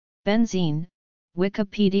Benzene,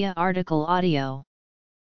 Wikipedia article audio.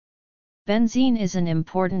 Benzene is an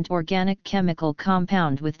important organic chemical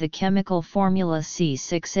compound with the chemical formula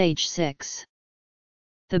C6H6.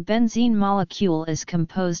 The benzene molecule is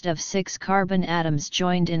composed of 6 carbon atoms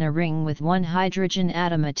joined in a ring with 1 hydrogen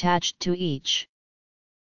atom attached to each.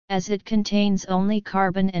 As it contains only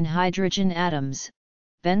carbon and hydrogen atoms,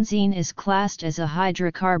 benzene is classed as a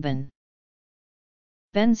hydrocarbon.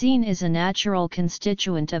 Benzene is a natural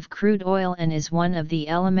constituent of crude oil and is one of the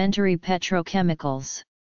elementary petrochemicals.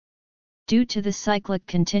 Due to the cyclic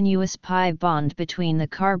continuous pi bond between the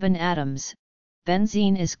carbon atoms,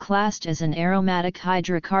 benzene is classed as an aromatic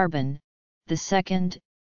hydrocarbon, the second,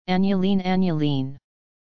 aniline.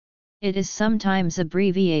 It is sometimes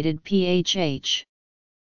abbreviated PHH.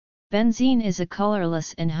 Benzene is a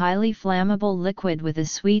colorless and highly flammable liquid with a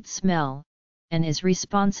sweet smell, and is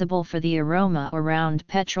responsible for the aroma around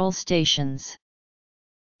petrol stations.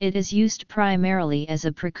 It is used primarily as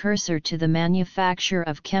a precursor to the manufacture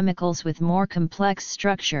of chemicals with more complex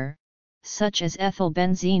structure, such as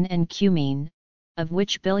ethylbenzene and cumene, of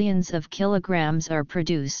which billions of kilograms are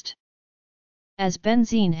produced. As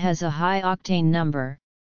benzene has a high octane number,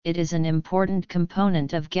 it is an important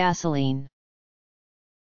component of gasoline.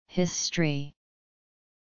 History.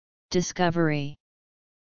 Discovery.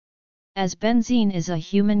 As benzene is a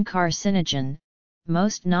human carcinogen,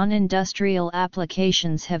 most non-industrial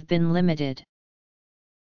applications have been limited.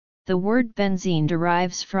 The word benzene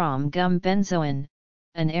derives from gum benzoin,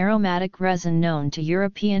 an aromatic resin known to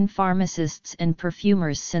European pharmacists and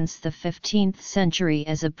perfumers since the 15th century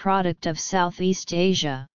as a product of Southeast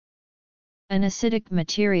Asia. An acidic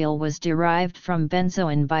material was derived from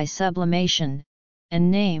benzoin by sublimation,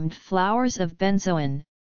 and named flowers of benzoin,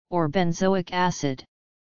 or benzoic acid.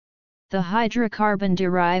 The hydrocarbon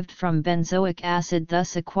derived from benzoic acid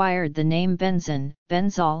thus acquired the name benzene,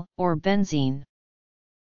 benzol, or benzene.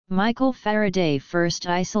 Michael Faraday first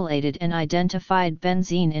isolated and identified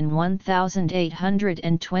benzene in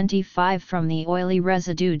 1825 from the oily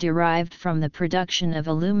residue derived from the production of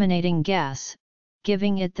illuminating gas,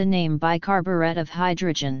 giving it the name bicarburet of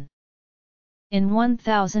hydrogen. In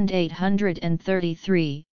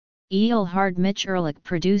 1833, Eilhard Mitscherlich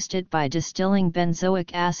produced it by distilling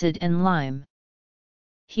benzoic acid and lime.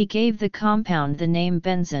 He gave the compound the name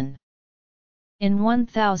benzene. In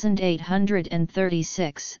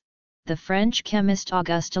 1836, the French chemist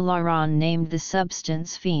Auguste Laurent named the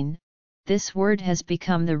substance phene. This word has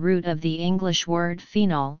become the root of the English word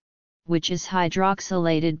phenol, which is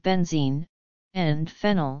hydroxylated benzene, and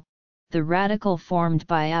phenyl, the radical formed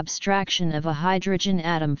by abstraction of a hydrogen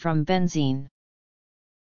atom from benzene.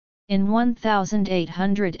 In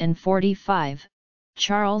 1845,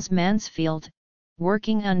 Charles Mansfield,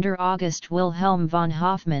 working under August Wilhelm von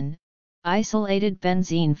Hofmann, isolated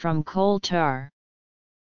benzene from coal tar.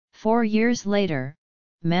 4 years later,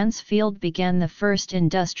 Mansfield began the first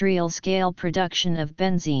industrial-scale production of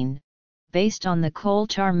benzene, based on the coal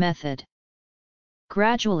tar method.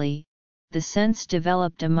 Gradually, the sense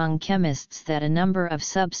developed among chemists that a number of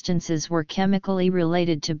substances were chemically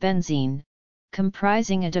related to benzene,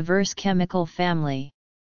 comprising a diverse chemical family.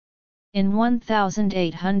 In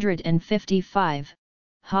 1855,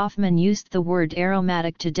 Hofmann used the word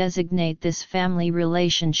aromatic to designate this family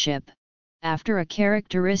relationship, after a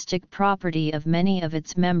characteristic property of many of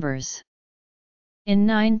its members. In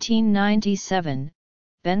 1997,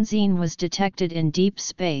 benzene was detected in deep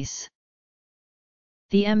space.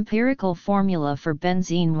 The empirical formula for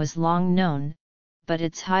benzene was long known, but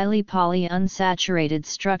its highly polyunsaturated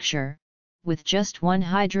structure, with just 1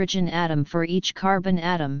 hydrogen atom for each carbon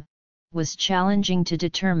atom, was challenging to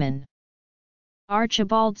determine.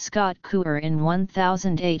 Archibald Scott Couper in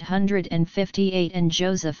 1858 and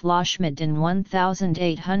Joseph Loschmidt in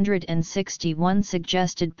 1861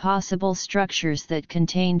 suggested possible structures that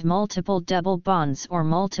contained multiple double bonds or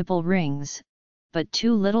multiple rings, but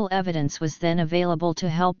too little evidence was then available to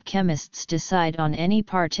help chemists decide on any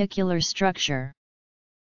particular structure.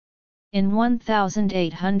 In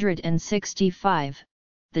 1865,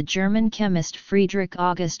 the German chemist Friedrich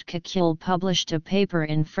August Kekulé published a paper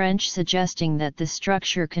in French suggesting that the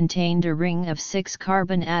structure contained a ring of 6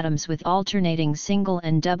 carbon atoms with alternating single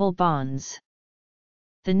and double bonds.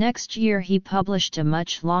 The next year he published a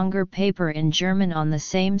much longer paper in German on the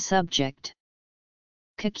same subject.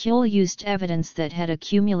 Kekulé used evidence that had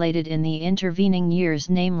accumulated in the intervening years,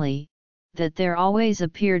 namely, that there always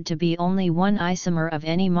appeared to be only one isomer of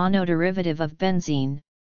any monoderivative of benzene,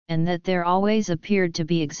 and that there always appeared to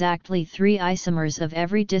be exactly 3 isomers of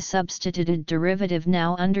every disubstituted derivative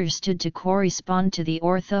now understood to correspond to the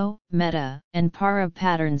ortho, meta, and para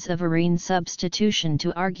patterns of arene substitution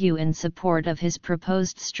to argue in support of his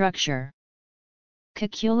proposed structure.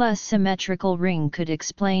 Kekula's symmetrical ring could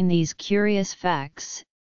explain these curious facts,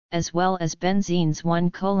 as well as benzene's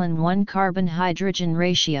 1:1 carbon-hydrogen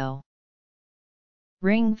ratio.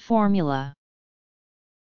 Ring formula.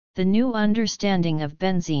 The new understanding of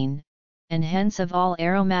benzene, and hence of all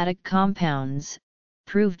aromatic compounds,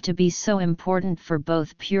 proved to be so important for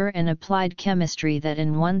both pure and applied chemistry that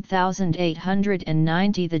in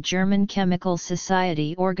 1890 the German Chemical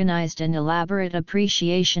Society organized an elaborate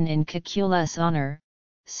appreciation in Kekula's honor,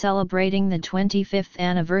 celebrating the 25th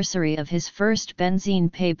anniversary of his first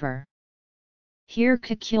benzene paper. Here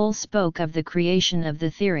Kekule spoke of the creation of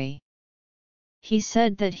the theory. He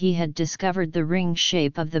said that he had discovered the ring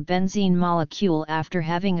shape of the benzene molecule after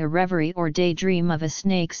having a reverie or daydream of a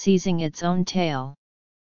snake seizing its own tail.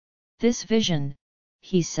 This vision,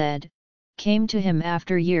 he said, came to him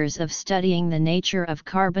after years of studying the nature of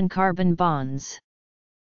carbon-carbon bonds.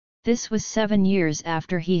 This was 7 years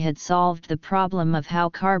after he had solved the problem of how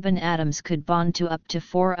carbon atoms could bond to up to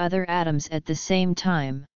 4 other atoms at the same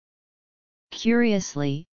time.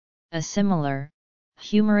 Curiously, a similar,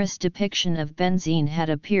 humorous depiction of benzene had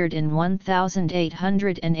appeared in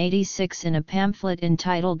 1886 in a pamphlet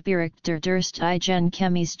entitled Bericht der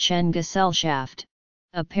Chemische Gesellschaft,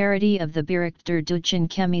 a parody of the Bericht der Deutschen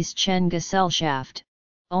Chemische Gesellschaft,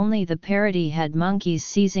 only the parody had monkeys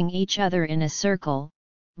seizing each other in a circle,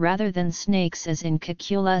 rather than snakes as in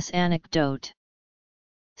Kekula's anecdote.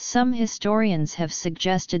 Some historians have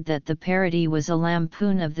suggested that the parody was a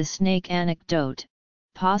lampoon of the snake anecdote,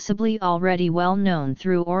 possibly already well known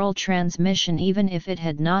through oral transmission even if it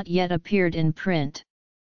had not yet appeared in print.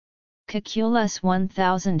 Kekula's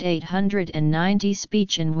 1890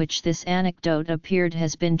 speech in which this anecdote appeared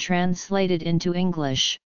has been translated into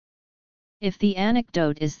English. If the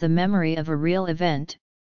anecdote is the memory of a real event,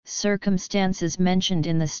 circumstances mentioned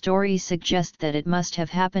in the story suggest that it must have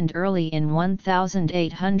happened early in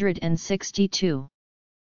 1862.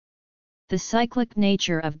 The cyclic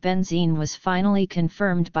nature of benzene was finally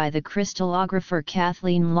confirmed by the crystallographer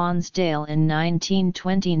Kathleen Lonsdale in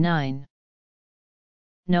 1929.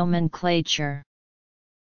 Nomenclature.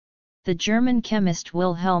 The German chemist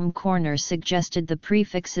Wilhelm Korner suggested the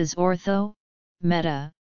prefixes ortho, meta,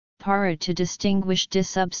 para to distinguish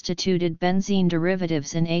disubstituted benzene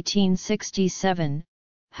derivatives in 1867,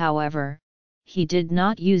 however, he did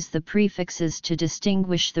not use the prefixes to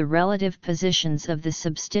distinguish the relative positions of the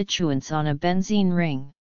substituents on a benzene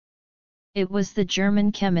ring. It was the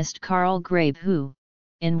German chemist Karl Graebe who,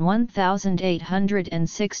 in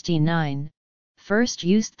 1869, first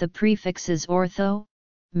used the prefixes ortho,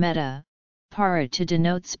 meta, para to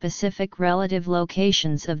denote specific relative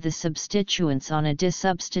locations of the substituents on a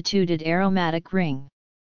disubstituted aromatic ring.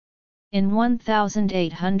 In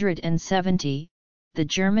 1870, the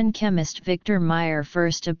German chemist Victor Meyer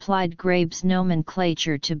first applied Graebe's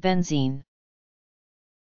nomenclature to benzene.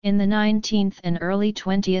 In the 19th and early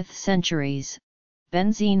 20th centuries,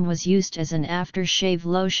 benzene was used as an aftershave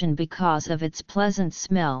lotion because of its pleasant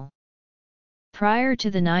smell. Prior to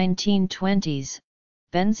the 1920s,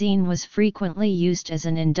 benzene was frequently used as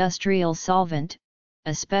an industrial solvent,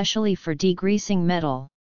 especially for degreasing metal.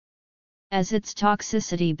 As its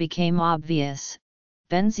toxicity became obvious,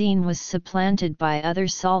 benzene was supplanted by other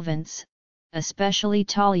solvents, especially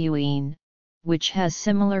toluene, which has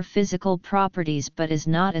similar physical properties but is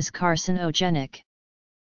not as carcinogenic.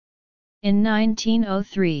 In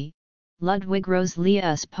 1903, Ludwig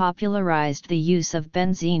Roselius popularized the use of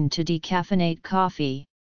benzene to decaffeinate coffee.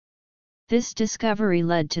 This discovery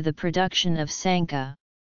led to the production of Sanka.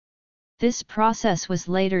 This process was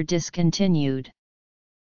later discontinued.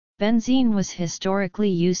 Benzene was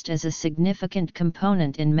historically used as a significant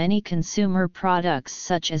component in many consumer products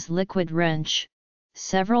such as liquid wrench,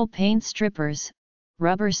 several paint strippers,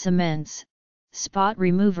 rubber cements, spot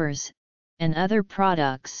removers, and other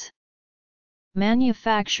products.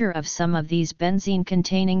 Manufacture of some of these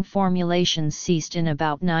benzene-containing formulations ceased in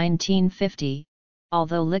about 1950,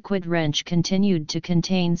 although liquid wrench continued to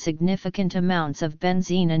contain significant amounts of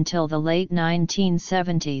benzene until the late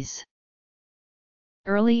 1970s.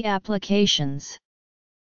 Early applications.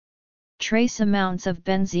 Trace amounts of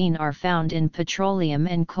benzene are found in petroleum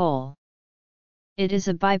and coal. It is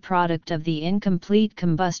a byproduct of the incomplete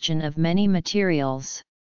combustion of many materials.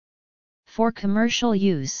 For commercial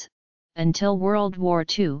use, until World War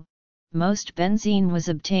II, most benzene was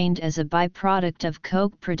obtained as a byproduct of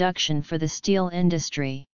coke production for the steel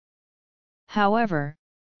industry. However,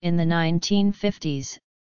 in the 1950s,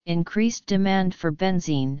 increased demand for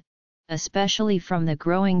benzene, especially from the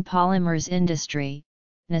growing polymers industry,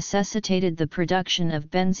 necessitated the production of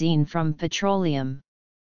benzene from petroleum.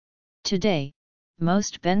 Today,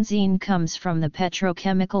 most benzene comes from the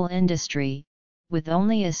petrochemical industry, with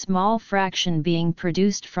only a small fraction being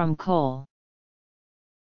produced from coal.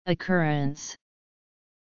 Occurrence: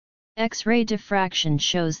 X-ray diffraction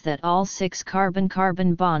shows that all 6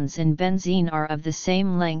 carbon-carbon bonds in benzene are of the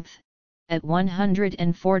same length, at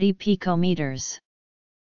 140 picometers.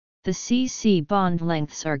 The C-C bond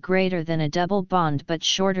lengths are greater than a double bond but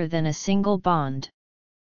shorter than a single bond.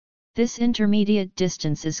 This intermediate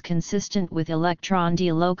distance is consistent with electron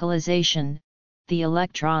delocalization. The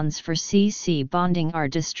electrons for C-C bonding are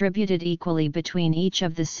distributed equally between each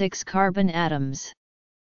of the 6 carbon atoms.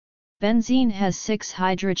 Benzene has 6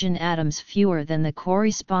 hydrogen atoms fewer than the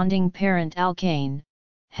corresponding parent alkane,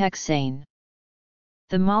 hexane.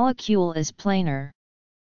 The molecule is planar.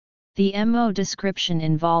 The MO description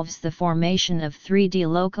involves the formation of 3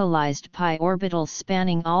 delocalized pi orbitals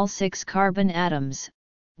spanning all 6 carbon atoms,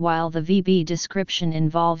 while the VB description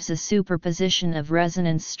involves a superposition of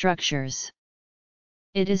resonance structures.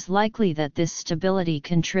 It is likely that this stability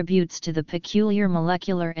contributes to the peculiar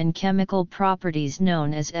molecular and chemical properties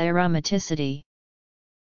known as aromaticity.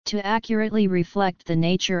 To accurately reflect the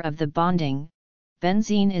nature of the bonding,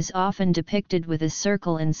 benzene is often depicted with a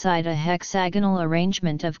circle inside a hexagonal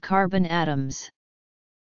arrangement of carbon atoms.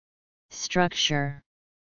 Structure: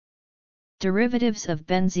 Derivatives of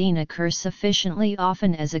benzene occur sufficiently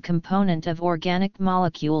often as a component of organic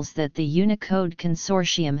molecules that the Unicode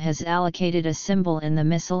Consortium has allocated a symbol in the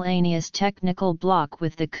miscellaneous technical block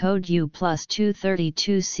with the code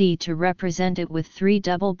U+232C to represent it with 3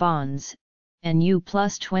 double bonds, and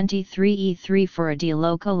U+23E3 for a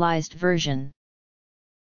delocalized version.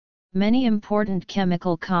 Many important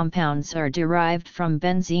chemical compounds are derived from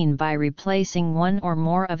benzene by replacing one or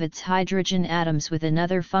more of its hydrogen atoms with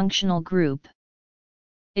another functional group.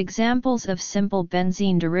 Examples of simple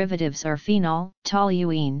benzene derivatives are phenol,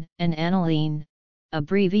 toluene, and aniline,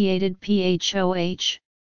 abbreviated PHOH,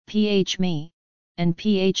 PHMe, and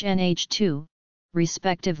PHNH2,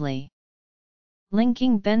 respectively.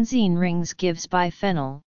 Linking benzene rings gives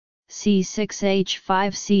biphenyl,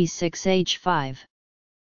 C6H5C6H5.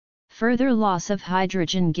 Further loss of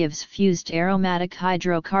hydrogen gives fused aromatic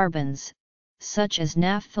hydrocarbons, such as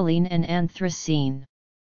naphthalene and anthracene.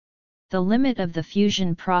 The limit of the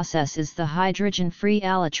fusion process is the hydrogen-free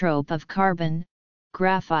allotrope of carbon,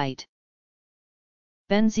 graphite.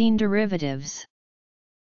 Benzene derivatives.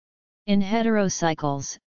 In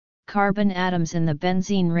heterocycles, carbon atoms in the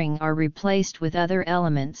benzene ring are replaced with other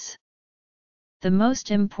elements. The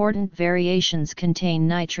most important variations contain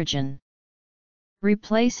nitrogen.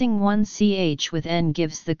 Replacing one CH with N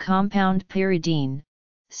gives the compound pyridine,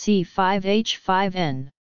 C5H5N.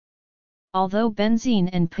 Although benzene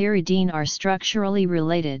and pyridine are structurally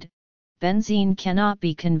related, benzene cannot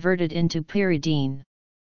be converted into pyridine.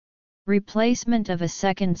 Replacement of a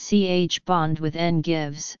second CH bond with N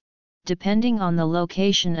gives, depending on the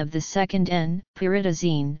location of the second N,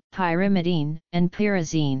 pyridazine, pyrimidine, and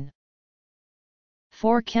pyrazine.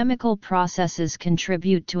 4 chemical processes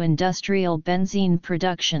contribute to industrial benzene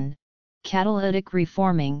production: catalytic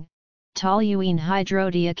reforming, toluene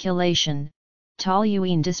hydrodealkylation,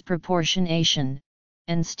 toluene disproportionation,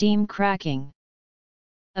 and steam cracking.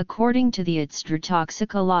 According to the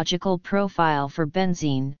toxicological profile for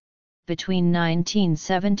benzene, between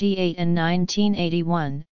 1978 and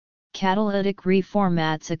 1981, catalytic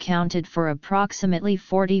reformats accounted for approximately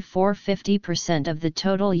 44–50% of the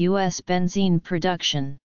total U.S. benzene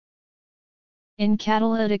production. In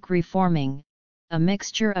catalytic reforming, a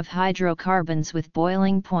mixture of hydrocarbons with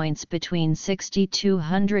boiling points between 60 to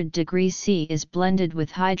 100 degrees C is blended with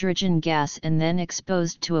hydrogen gas and then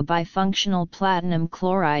exposed to a bifunctional platinum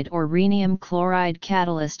chloride or rhenium chloride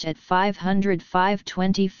catalyst at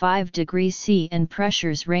 505–525 degrees C and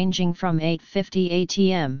pressures ranging from 850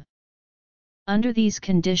 atm. Under these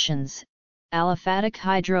conditions, aliphatic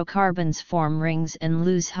hydrocarbons form rings and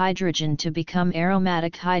lose hydrogen to become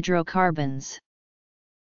aromatic hydrocarbons.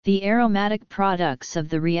 The aromatic products of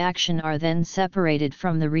the reaction are then separated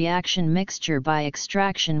from the reaction mixture by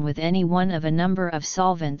extraction with any one of a number of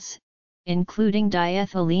solvents, including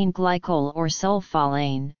diethylene glycol or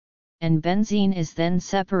sulfolane, and benzene is then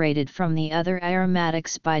separated from the other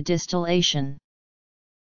aromatics by distillation.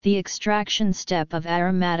 The extraction step of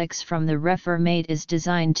aromatics from the reformate is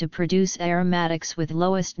designed to produce aromatics with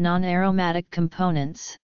lowest non-aromatic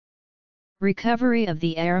components. Recovery of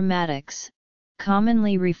the aromatics,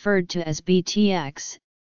 commonly referred to as BTX,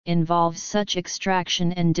 involves such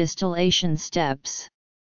extraction and distillation steps.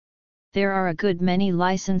 There are a good many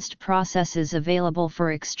licensed processes available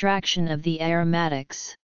for extraction of the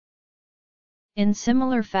aromatics. In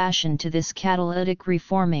similar fashion to this catalytic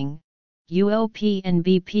reforming, UOP and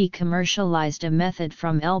BP commercialized a method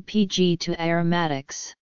from LPG to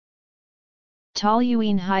aromatics.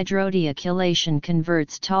 Toluene hydrodealkylation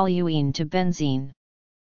converts toluene to benzene.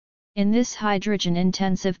 In this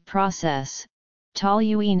hydrogen-intensive process,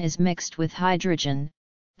 toluene is mixed with hydrogen,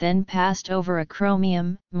 then passed over a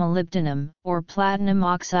chromium, molybdenum, or platinum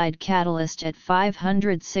oxide catalyst at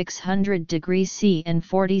 500–600 degrees C and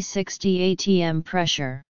 40–60 atm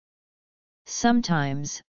pressure.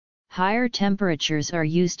 Sometimes, higher temperatures are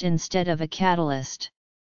used instead of a catalyst.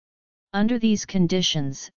 Under these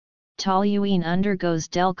conditions, toluene undergoes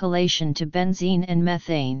dealkylation to benzene and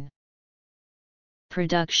methane.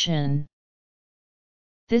 Production.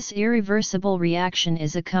 This irreversible reaction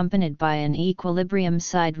is accompanied by an equilibrium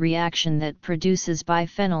side reaction that produces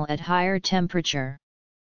biphenyl at higher temperature.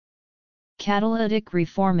 Catalytic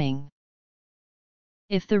reforming.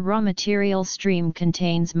 If the raw material stream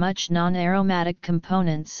contains much non-aromatic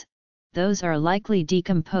components, those are likely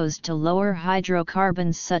decomposed to lower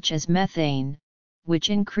hydrocarbons such as methane, which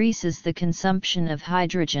increases the consumption of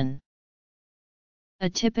hydrogen. A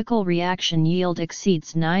typical reaction yield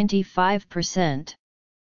exceeds 95%.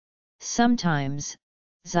 Sometimes,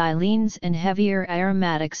 xylenes and heavier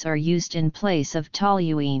aromatics are used in place of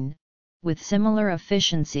toluene, with similar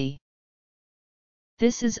efficiency.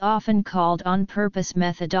 This is often called on-purpose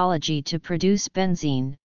methodology to produce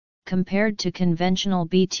benzene, compared to conventional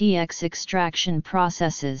BTX extraction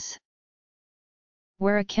processes.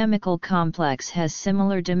 Where a chemical complex has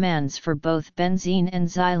similar demands for both benzene and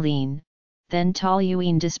xylene, then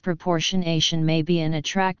toluene disproportionation may be an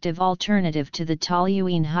attractive alternative to the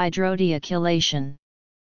toluene hydrodealkylation.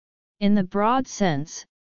 In the broad sense,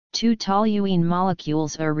 two toluene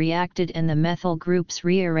molecules are reacted and the methyl groups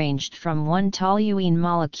rearranged from one toluene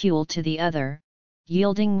molecule to the other,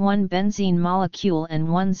 yielding one benzene molecule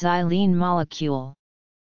and one xylene molecule.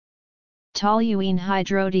 Toluene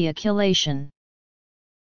hydrodealkylation.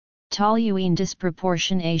 Toluene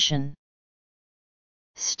disproportionation.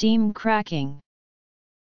 Steam cracking.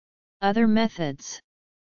 Other methods.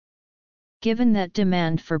 Given that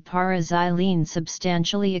demand for para-xylene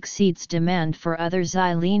substantially exceeds demand for other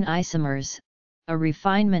xylene isomers, a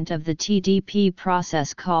refinement of the TDP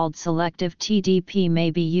process called selective TDP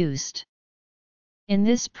may be used. In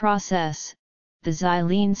this process, the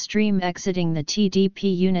xylene stream exiting the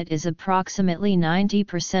TDP unit is approximately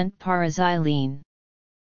 90% para-xylene.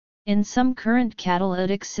 In some current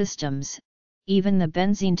catalytic systems, even the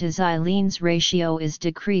benzene to xylenes ratio is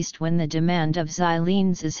decreased when the demand of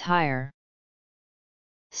xylenes is higher.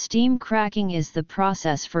 Steam cracking is the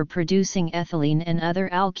process for producing ethylene and other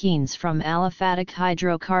alkenes from aliphatic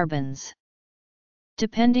hydrocarbons.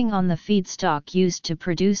 Depending on the feedstock used to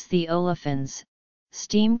produce the olefins,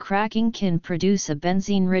 steam cracking can produce a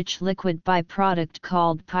benzene-rich liquid byproduct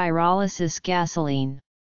called pyrolysis gasoline.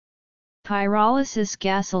 Pyrolysis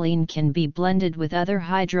gasoline can be blended with other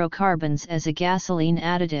hydrocarbons as a gasoline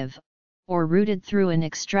additive, or routed through an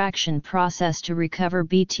extraction process to recover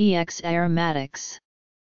BTX aromatics.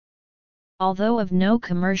 Although of no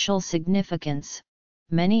commercial significance,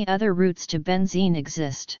 many other routes to benzene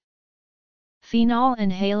exist. Phenol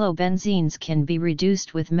and halobenzenes can be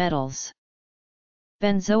reduced with metals.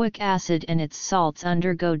 Benzoic acid and its salts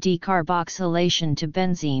undergo decarboxylation to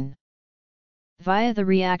benzene. Via the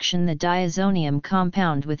reaction, the diazonium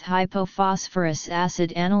compound with hypophosphorus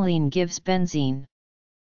acid aniline gives benzene.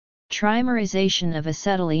 Trimerization of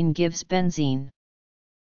acetylene gives benzene.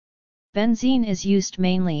 Benzene is used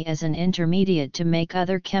mainly as an intermediate to make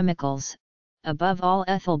other chemicals, above all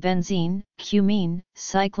ethylbenzene, cumene,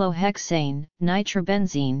 cyclohexane,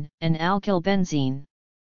 nitrobenzene, and alkylbenzene.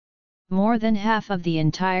 More than half of the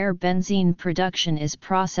entire benzene production is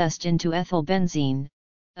processed into ethylbenzene,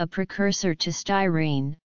 a precursor to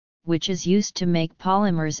styrene, which is used to make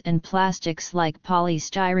polymers and plastics like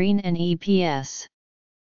polystyrene and EPS.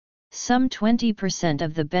 Some 20%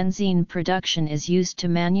 of the benzene production is used to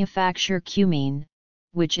manufacture cumene,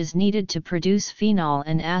 which is needed to produce phenol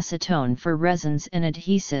and acetone for resins and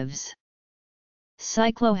adhesives.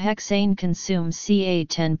 Cyclohexane consumes ca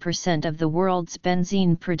 10% of the world's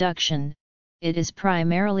benzene production. It is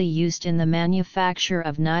primarily used in the manufacture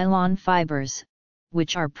of nylon fibers,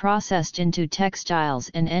 which are processed into textiles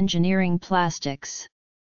and engineering plastics.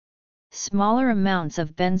 Smaller amounts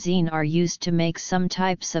of benzene are used to make some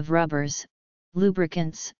types of rubbers,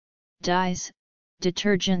 lubricants, dyes,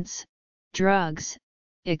 detergents, drugs,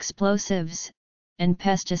 explosives, and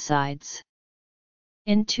pesticides.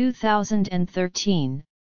 In 2013,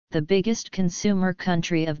 the biggest consumer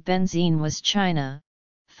country of benzene was China,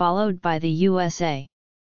 followed by the USA.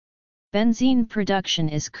 Benzene production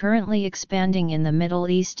is currently expanding in the Middle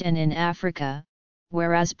East and in Africa,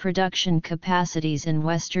 whereas production capacities in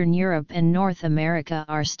Western Europe and North America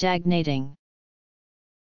are stagnating.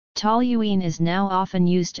 Toluene is now often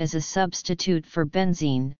used as a substitute for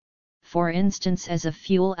benzene, for instance as a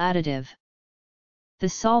fuel additive. The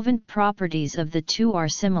solvent properties of the two are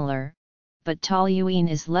similar, but toluene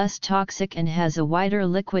is less toxic and has a wider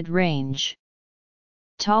liquid range.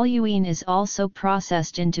 Toluene is also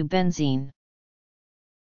processed into benzene.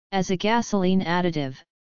 As a gasoline additive,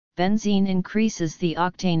 benzene increases the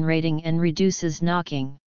octane rating and reduces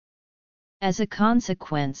knocking. As a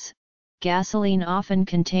consequence, gasoline often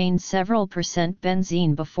contained several percent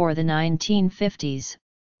benzene before the 1950s,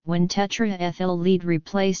 when tetraethyl lead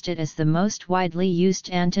replaced it as the most widely used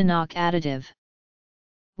anti-knock additive.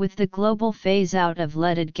 With the global phase-out of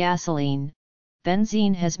leaded gasoline,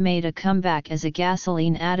 benzene has made a comeback as a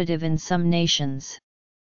gasoline additive in some nations.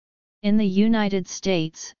 In the United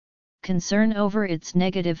States, concern over its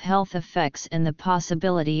negative health effects and the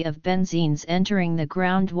possibility of benzenes entering the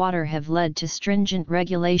groundwater have led to stringent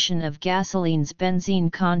regulation of gasoline's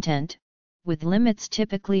benzene content, with limits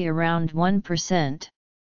typically around 1%.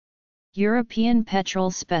 European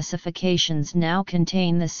petrol specifications now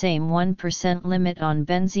contain the same 1% limit on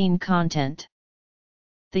benzene content.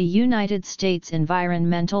 The United States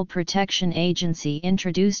Environmental Protection Agency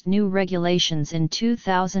introduced new regulations in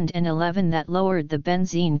 2011 that lowered the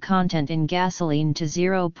benzene content in gasoline to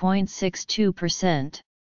 0.62%.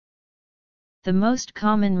 The most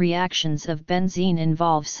common reactions of benzene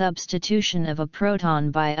involve substitution of a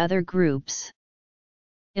proton by other groups.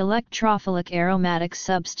 Electrophilic aromatic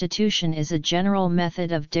substitution is a general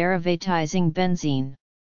method of derivatizing benzene.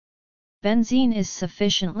 Benzene is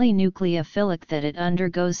sufficiently nucleophilic that it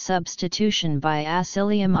undergoes substitution by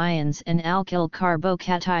acylium ions and alkyl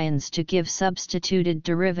carbocations to give substituted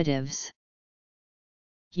derivatives.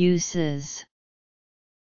 Uses.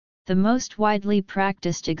 The most widely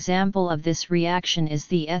practiced example of this reaction is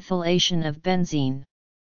the ethylation of benzene.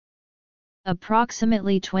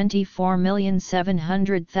 Approximately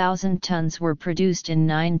 24,700,000 tons were produced in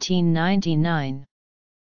 1999.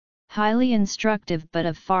 Highly instructive but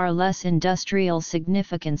of far less industrial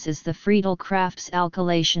significance is the Friedel-Crafts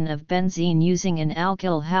alkylation of benzene using an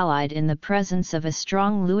alkyl halide in the presence of a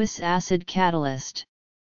strong Lewis acid catalyst.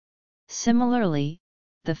 Similarly,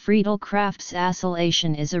 the Friedel-Crafts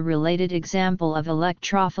acylation is a related example of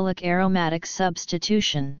electrophilic aromatic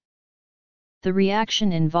substitution. The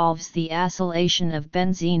reaction involves the acylation of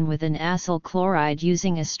benzene with an acyl chloride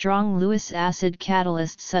using a strong Lewis acid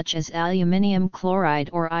catalyst such as aluminium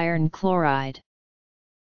chloride or iron chloride.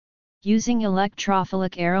 Using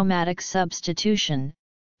electrophilic aromatic substitution,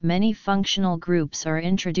 many functional groups are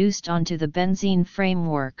introduced onto the benzene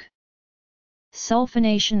framework.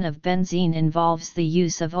 Sulfonation of benzene involves the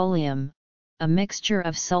use of oleum, a mixture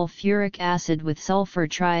of sulfuric acid with sulfur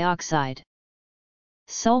trioxide.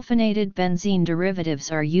 Sulfonated benzene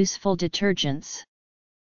derivatives are useful detergents.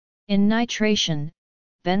 In nitration,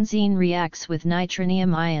 benzene reacts with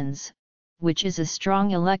nitronium ions, which is a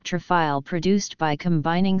strong electrophile produced by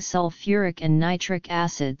combining sulfuric and nitric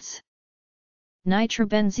acids.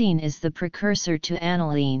 Nitrobenzene is the precursor to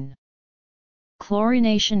aniline.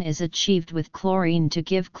 Chlorination is achieved with chlorine to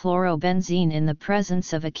give chlorobenzene in the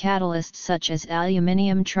presence of a catalyst such as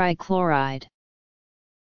aluminium trichloride.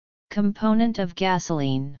 Component of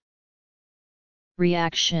gasoline.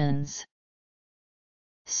 Reactions: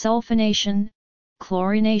 sulfonation,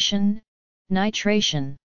 chlorination,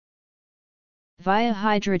 nitration. Via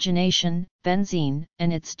hydrogenation, benzene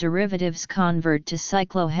and its derivatives convert to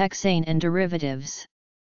cyclohexane and derivatives.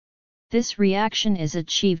 This reaction is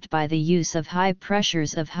achieved by the use of high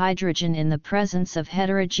pressures of hydrogen in the presence of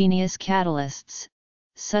heterogeneous catalysts,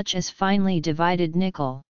 such as finely divided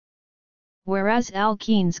nickel. Whereas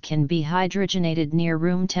alkenes can be hydrogenated near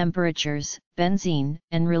room temperatures, benzene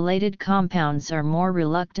and related compounds are more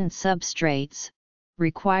reluctant substrates,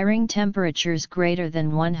 requiring temperatures greater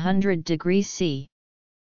than 100 degrees C.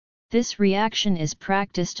 This reaction is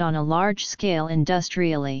practiced on a large scale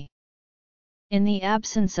industrially. In the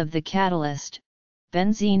absence of the catalyst,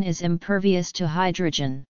 benzene is impervious to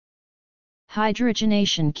hydrogen.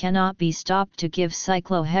 Hydrogenation cannot be stopped to give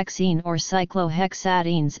cyclohexene or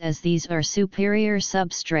cyclohexadienes as these are superior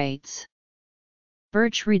substrates.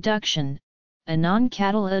 Birch reduction, a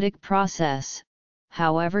non-catalytic process,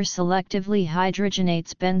 however selectively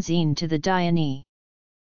hydrogenates benzene to the diene.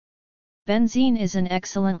 Benzene is an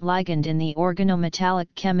excellent ligand in the organometallic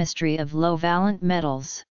chemistry of low-valent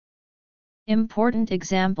metals. Important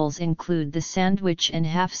examples include the sandwich and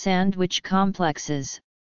half-sandwich complexes,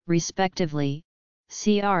 respectively,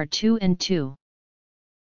 Cr2 and 2.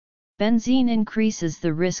 Benzene increases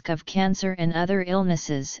the risk of cancer and other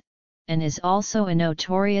illnesses, and is also a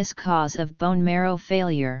notorious cause of bone marrow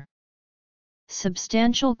failure.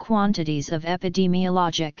 Substantial quantities of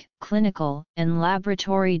epidemiologic, clinical, and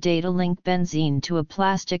laboratory data link benzene to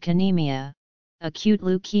aplastic anemia, acute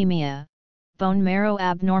leukemia, bone marrow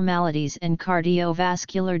abnormalities and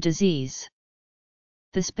cardiovascular disease.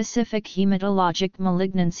 The specific hematologic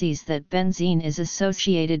malignancies that benzene is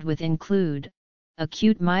associated with include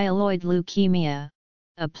acute myeloid leukemia,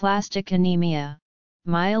 aplastic anemia,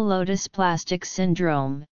 myelodysplastic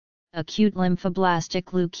syndrome, acute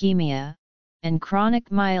lymphoblastic leukemia, and chronic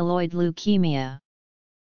myeloid leukemia.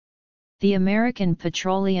 The American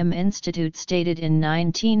Petroleum Institute stated in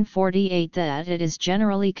 1948 that it is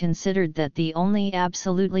generally considered that the only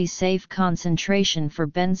absolutely safe concentration for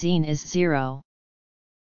benzene is 0.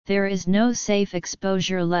 There is no safe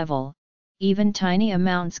exposure level, even tiny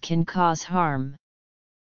amounts can cause harm.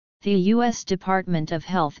 The U.S. Department of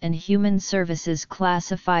Health and Human Services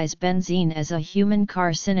classifies benzene as a human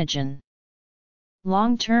carcinogen.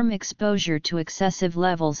 Long-term exposure to excessive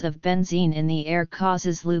levels of benzene in the air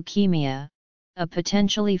causes leukemia, a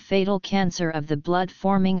potentially fatal cancer of the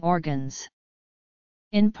blood-forming organs.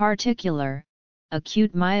 In particular,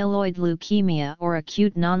 acute myeloid leukemia or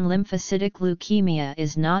acute non-lymphocytic leukemia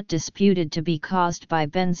is not disputed to be caused by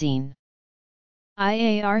benzene.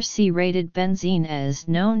 IARC rated benzene as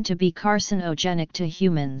known to be carcinogenic to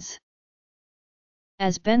humans.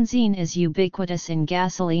 As benzene is ubiquitous in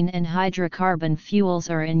gasoline and hydrocarbon fuels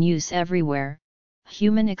are in use everywhere,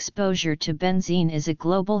 human exposure to benzene is a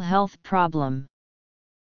global health problem.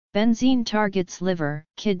 Benzene targets liver,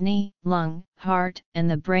 kidney, lung, heart, and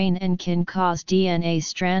the brain and can cause DNA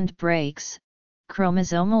strand breaks,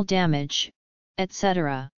 chromosomal damage,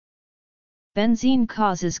 etc. Benzene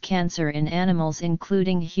causes cancer in animals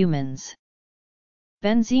including humans.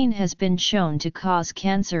 Benzene has been shown to cause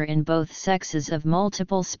cancer in both sexes of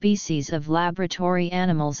multiple species of laboratory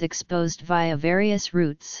animals exposed via various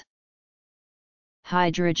routes.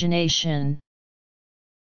 Hydrogenation.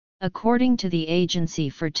 According to the Agency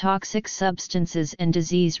for Toxic Substances and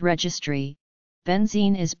Disease Registry,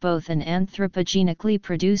 benzene is both an anthropogenically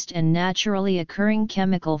produced and naturally occurring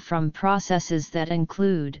chemical from processes that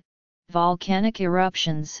include volcanic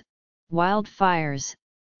eruptions, wildfires,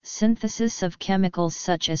 synthesis of chemicals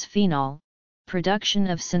such as phenol, production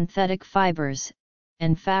of synthetic fibers,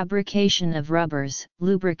 and fabrication of rubbers,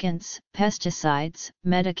 lubricants, pesticides,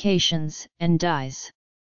 medications, and dyes.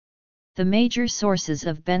 The major sources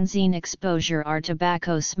of benzene exposure are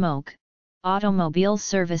tobacco smoke, automobile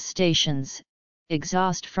service stations,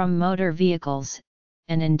 exhaust from motor vehicles,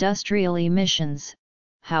 and industrial emissions.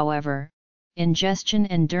 However, ingestion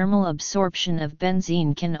and dermal absorption of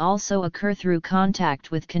benzene can also occur through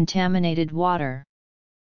contact with contaminated water.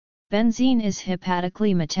 Benzene is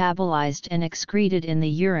hepatically metabolized and excreted in the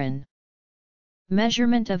urine.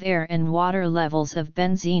 Measurement of air and water levels of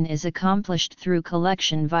benzene is accomplished through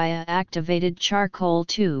collection via activated charcoal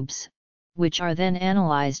tubes, which are then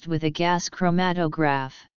analyzed with a gas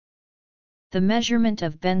chromatograph. The measurement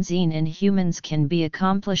of benzene in humans can be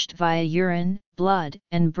accomplished via urine, blood,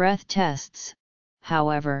 and breath tests.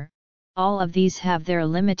 However, all of these have their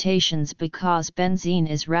limitations because benzene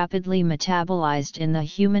is rapidly metabolized in the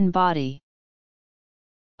human body.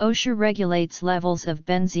 OSHA regulates levels of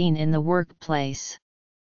benzene in the workplace.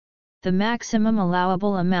 The maximum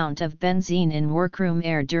allowable amount of benzene in workroom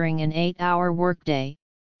air during an 8-hour workday,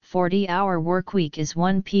 40-hour workweek is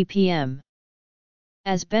 1 ppm.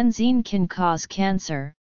 As benzene can cause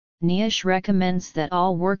cancer, NIOSH recommends that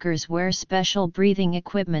all workers wear special breathing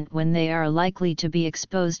equipment when they are likely to be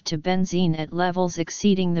exposed to benzene at levels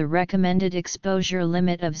exceeding the recommended exposure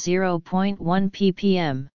limit of 0.1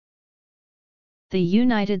 ppm. The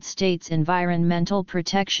United States Environmental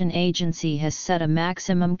Protection Agency has set a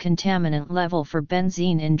maximum contaminant level for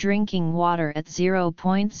benzene in drinking water at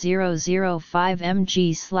 0.005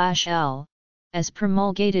 mg/L, as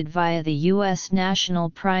promulgated via the U.S. National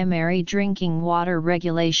Primary Drinking Water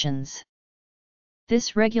Regulations.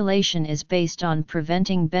 This regulation is based on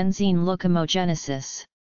preventing benzene leukemogenesis.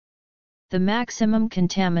 The maximum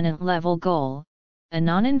contaminant level goal, a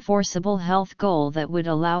non-enforceable health goal that would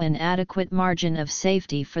allow an adequate margin of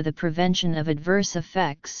safety for the prevention of adverse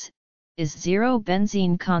effects, is 0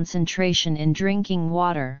 benzene concentration in drinking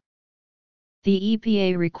water. The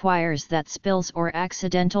EPA requires that spills or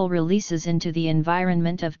accidental releases into the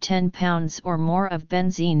environment of 10 pounds or more of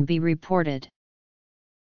benzene be reported.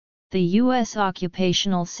 The U.S.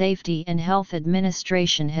 Occupational Safety and Health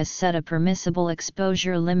Administration has set a permissible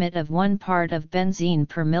exposure limit of 1 part of benzene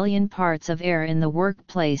per million parts of air in the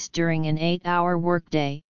workplace during an 8-hour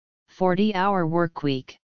workday, 40-hour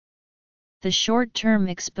workweek. The short-term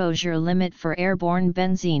exposure limit for airborne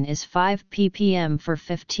benzene is 5 ppm for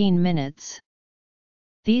 15 minutes.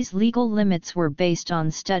 These legal limits were based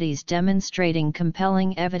on studies demonstrating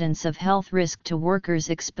compelling evidence of health risk to workers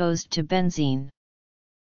exposed to benzene.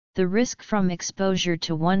 The risk from exposure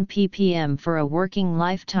to 1 ppm for a working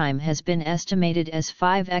lifetime has been estimated as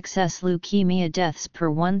 5 excess leukemia deaths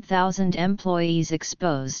per 1,000 employees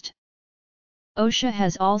exposed. OSHA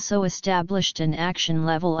has also established an action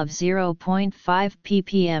level of 0.5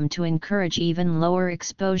 ppm to encourage even lower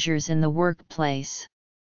exposures in the workplace.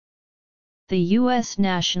 The U.S.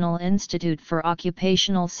 National Institute for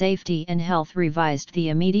Occupational Safety and Health revised the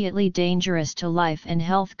immediately dangerous to life and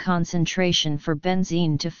health concentration for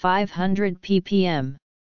benzene to 500 ppm.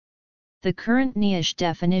 The current NIOSH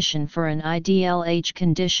definition for an IDLH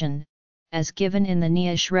condition, as given in the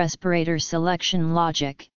NIOSH respirator selection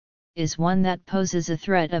logic, is one that poses a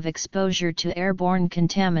threat of exposure to airborne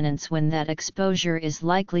contaminants when that exposure is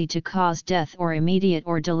likely to cause death or immediate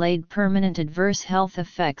or delayed permanent adverse health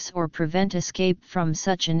effects or prevent escape from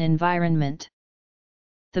such an environment.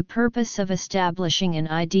 The purpose of establishing an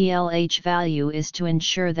IDLH value is to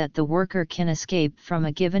ensure that the worker can escape from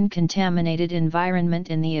a given contaminated environment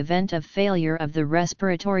in the event of failure of the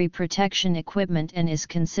respiratory protection equipment and is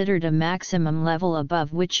considered a maximum level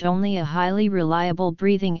above which only a highly reliable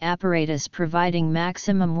breathing apparatus providing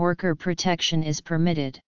maximum worker protection is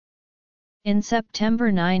permitted. In September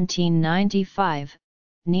 1995,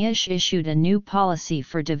 NIOSH issued a new policy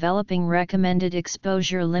for developing recommended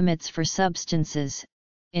exposure limits for substances,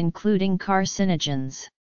 including carcinogens.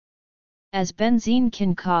 As benzene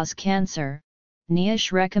can cause cancer,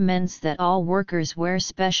 NIOSH recommends that all workers wear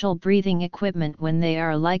special breathing equipment when they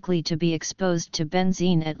are likely to be exposed to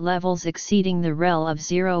benzene at levels exceeding the REL of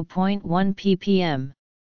 0.1 ppm.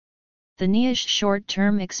 The NIOSH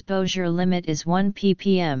short-term exposure limit is 1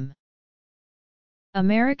 ppm.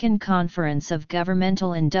 American Conference of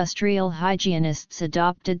Governmental Industrial Hygienists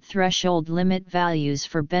adopted threshold limit values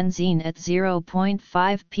for benzene at 0.5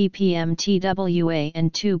 ppm TWA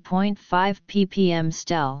and 2.5 ppm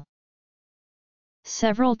STEL.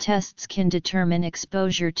 Several tests can determine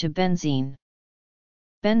exposure to benzene.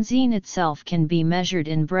 Benzene itself can be measured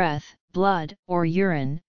in breath, blood, or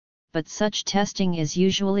urine, but such testing is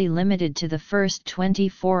usually limited to the first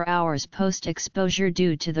 24 hours post-exposure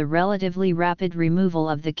due to the relatively rapid removal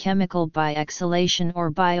of the chemical by exhalation or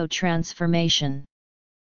biotransformation.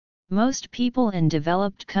 Most people in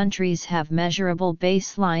developed countries have measurable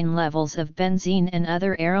baseline levels of benzene and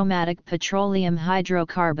other aromatic petroleum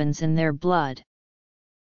hydrocarbons in their blood.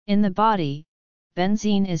 In the body,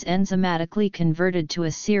 benzene is enzymatically converted to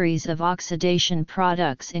a series of oxidation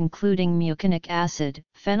products including mucinic acid,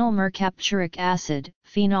 phenylmercapturic acid,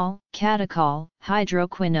 phenol, catechol,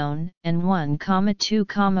 hydroquinone, and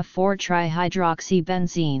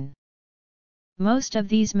 1,2,4-trihydroxybenzene. Most of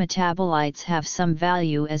these metabolites have some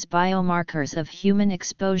value as biomarkers of human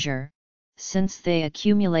exposure, since they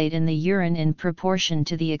accumulate in the urine in proportion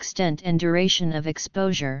to the extent and duration of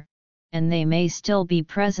exposure, and they may still be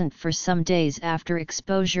present for some days after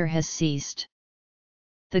exposure has ceased.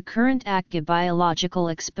 The current ACGA biological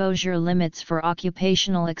exposure limits for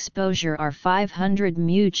occupational exposure are 500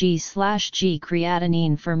 μg/g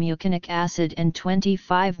creatinine for mucinic acid and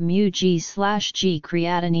 25 μg/g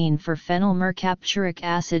creatinine for phenylmercapturic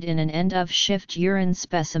acid in an end-of-shift urine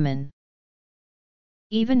specimen.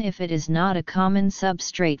 Even if it is not a common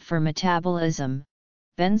substrate for metabolism,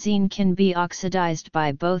 benzene can be oxidized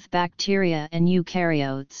by both bacteria and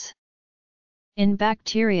eukaryotes. In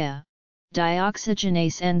bacteria,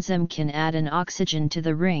 dioxygenase enzyme can add an oxygen to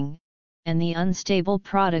the ring, and the unstable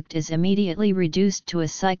product is immediately reduced to a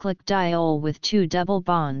cyclic diol with 2 double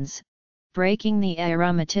bonds, breaking the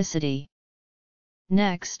aromaticity.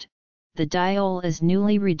 Next, the diol is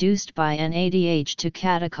newly reduced by NADH to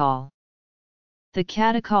catechol. The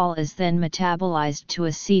catechol is then metabolized to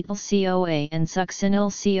acetyl-CoA and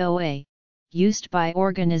succinyl-CoA, used by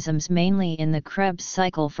organisms mainly in the Krebs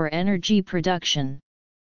cycle for energy production.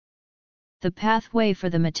 The pathway for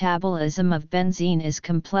the metabolism of benzene is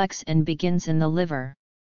complex and begins in the liver.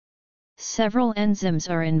 Several enzymes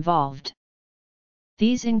are involved.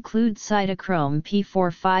 These include cytochrome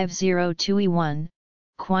P4502E1,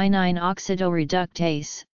 quinine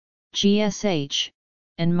oxidoreductase, GSH,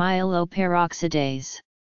 and myeloperoxidase.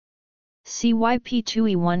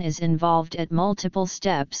 CYP2E1 is involved at multiple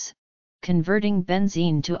steps, converting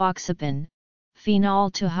benzene to oxypene,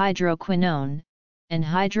 phenol to hydroquinone, and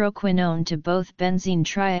hydroquinone to both benzene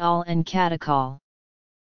triol and catechol.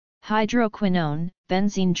 Hydroquinone,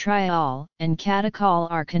 benzene triol, and catechol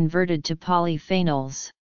are converted to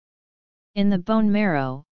polyphenols. In the bone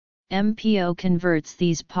marrow, MPO converts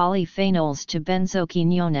these polyphenols to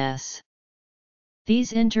benzoquinones.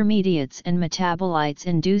 These intermediates and metabolites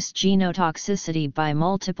induce genotoxicity by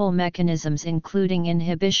multiple mechanisms including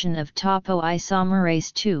inhibition of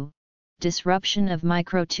topoisomerase II, disruption of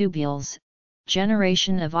microtubules,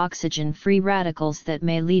 generation of oxygen-free radicals that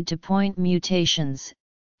may lead to point mutations,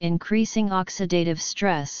 increasing oxidative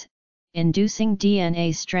stress, inducing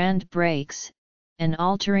DNA strand breaks, and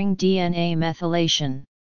altering DNA methylation.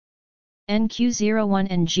 NQ01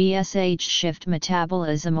 and GSH shift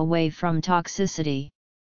metabolism away from toxicity.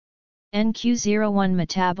 NQ01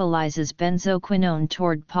 metabolizes benzoquinone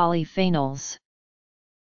toward polyphenols.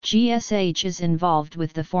 GSH is involved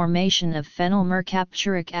with the formation of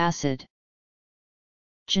phenylmercapturic acid.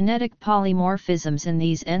 Genetic polymorphisms in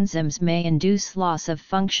these enzymes may induce loss of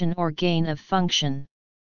function or gain of function.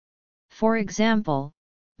 For example,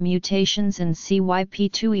 mutations in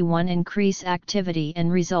CYP2E1 increase activity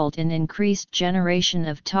and result in increased generation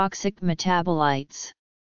of toxic metabolites.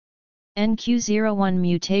 NQ01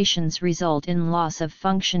 mutations result in loss of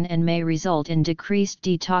function and may result in decreased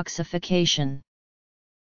detoxification.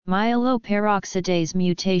 Myeloperoxidase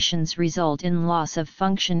mutations result in loss of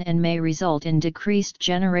function and may result in decreased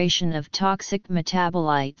generation of toxic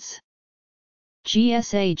metabolites.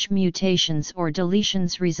 GSH mutations or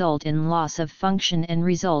deletions result in loss of function and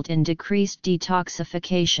result in decreased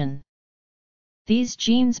detoxification. These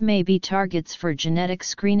genes may be targets for genetic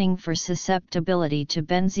screening for susceptibility to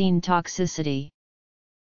benzene toxicity.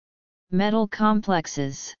 Metal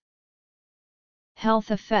complexes. Health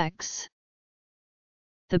effects.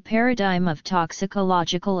 The paradigm of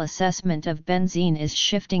toxicological assessment of benzene is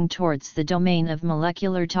shifting towards the domain of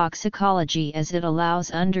molecular toxicology as it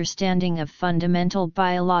allows understanding of fundamental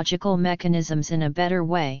biological mechanisms in a better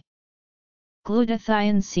way.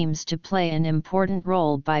 Glutathione seems to play an important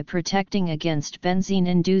role by protecting against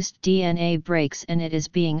benzene-induced DNA breaks, and it is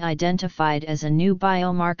being identified as a new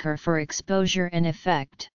biomarker for exposure and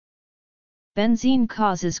effect. Benzene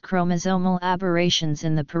causes chromosomal aberrations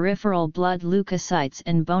in the peripheral blood leukocytes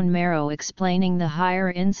and bone marrow, explaining the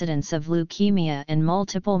higher incidence of leukemia and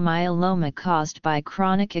multiple myeloma caused by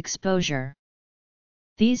chronic exposure.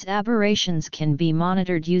 These aberrations can be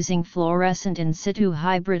monitored using fluorescent in situ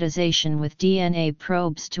hybridization with DNA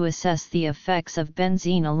probes to assess the effects of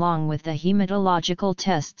benzene along with the hematological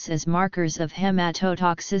tests as markers of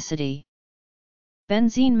hematotoxicity.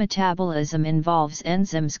 Benzene metabolism involves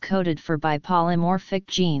enzymes coded for bipolymorphic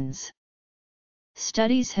genes.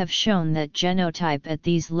 Studies have shown that genotype at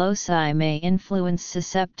these loci may influence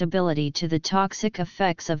susceptibility to the toxic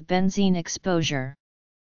effects of benzene exposure.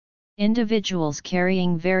 Individuals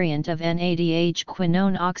carrying variant of NADH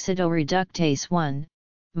quinone oxidoreductase 1,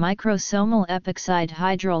 microsomal epoxide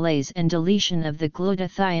hydrolase and deletion of the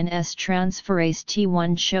glutathione S transferase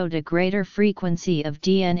T1 showed a greater frequency of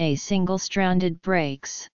DNA single-stranded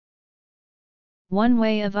breaks. One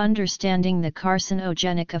way of understanding the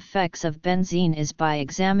carcinogenic effects of benzene is by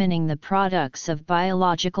examining the products of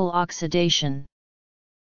biological oxidation.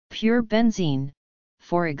 Pure benzene,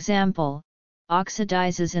 for example,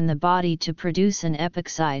 oxidizes in the body to produce an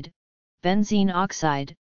epoxide, benzene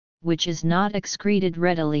oxide, which is not excreted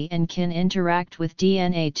readily and can interact with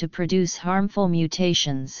DNA to produce harmful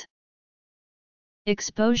mutations.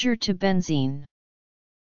 Exposure to benzene.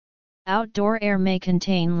 Outdoor air may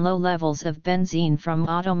contain low levels of benzene from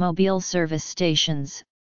automobile service stations,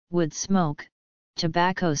 wood smoke,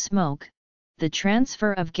 tobacco smoke, the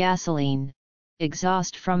transfer of gasoline,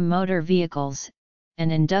 exhaust from motor vehicles,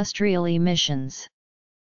 and industrial emissions.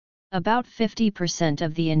 About 50%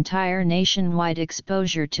 of the entire nationwide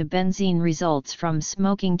exposure to benzene results from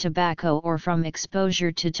smoking tobacco or from exposure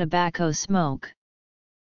to tobacco smoke.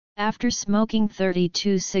 After smoking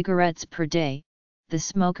 32 cigarettes per day, the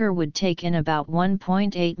smoker would take in about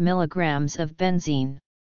 1.8 milligrams of benzene.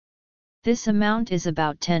 This amount is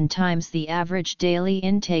about 10 times the average daily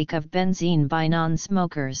intake of benzene by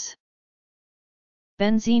non-smokers.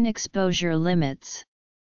 Benzene exposure limits.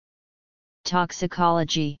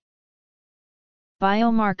 Toxicology.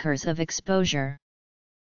 Biomarkers of exposure.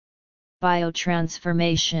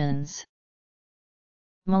 Biotransformations.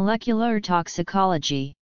 Molecular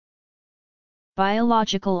toxicology.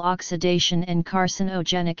 Biological oxidation and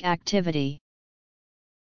carcinogenic activity.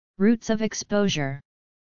 Routes of exposure.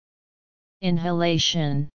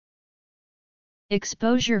 Inhalation.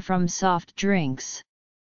 Exposure from soft drinks.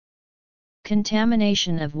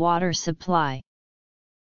 Contamination of water supply.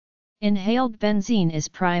 Inhaled benzene is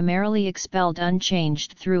primarily expelled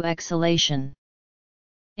unchanged through exhalation.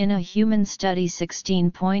 In a human study,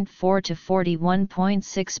 16.4 to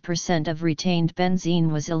 41.6% of retained benzene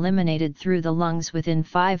was eliminated through the lungs within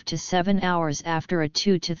 5 to 7 hours after a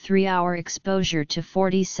 2 to 3 hour exposure to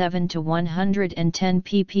 47 to 110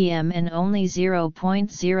 ppm, and only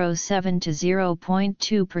 0.07 to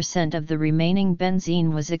 0.2% of the remaining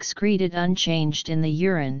benzene was excreted unchanged in the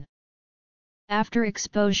urine. After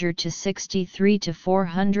exposure to 63 to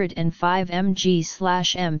 405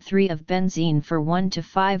 mg/m3 of benzene for 1 to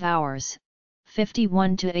 5 hours,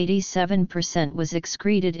 51 to 87% was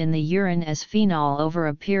excreted in the urine as phenol over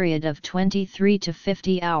a period of 23 to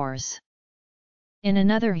 50 hours. In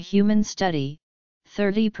another human study,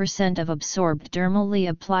 30% of absorbed dermally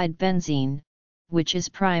applied benzene, which is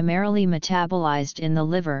primarily metabolized in the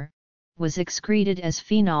liver, was excreted as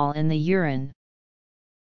phenol in the urine.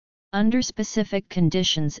 Under specific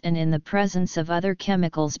conditions and in the presence of other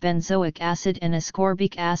chemicals, benzoic acid and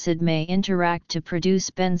ascorbic acid may interact to produce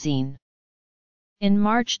benzene. In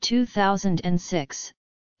March 2006,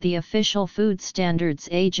 the official Food Standards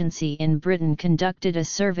Agency in Britain conducted a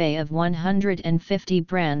survey of 150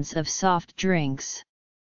 brands of soft drinks.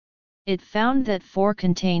 It found that 4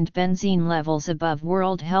 contained benzene levels above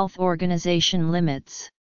World Health Organization limits.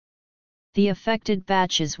 The affected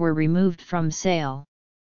batches were removed from sale.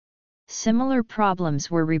 Similar problems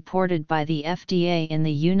were reported by the FDA in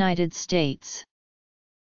the United States.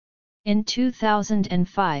 In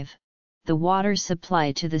 2005, the water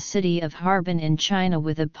supply to the city of Harbin in China,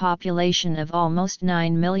 with a population of almost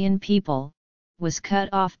 9 million people, was cut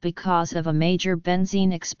off because of a major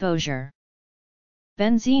benzene exposure.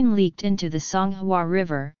 Benzene leaked into the Songhua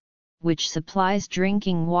River, which supplies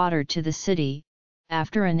drinking water to the city,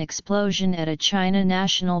 after an explosion at a China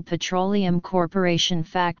National Petroleum Corporation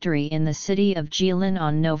factory in the city of Jilin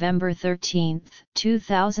on November 13,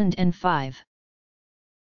 2005.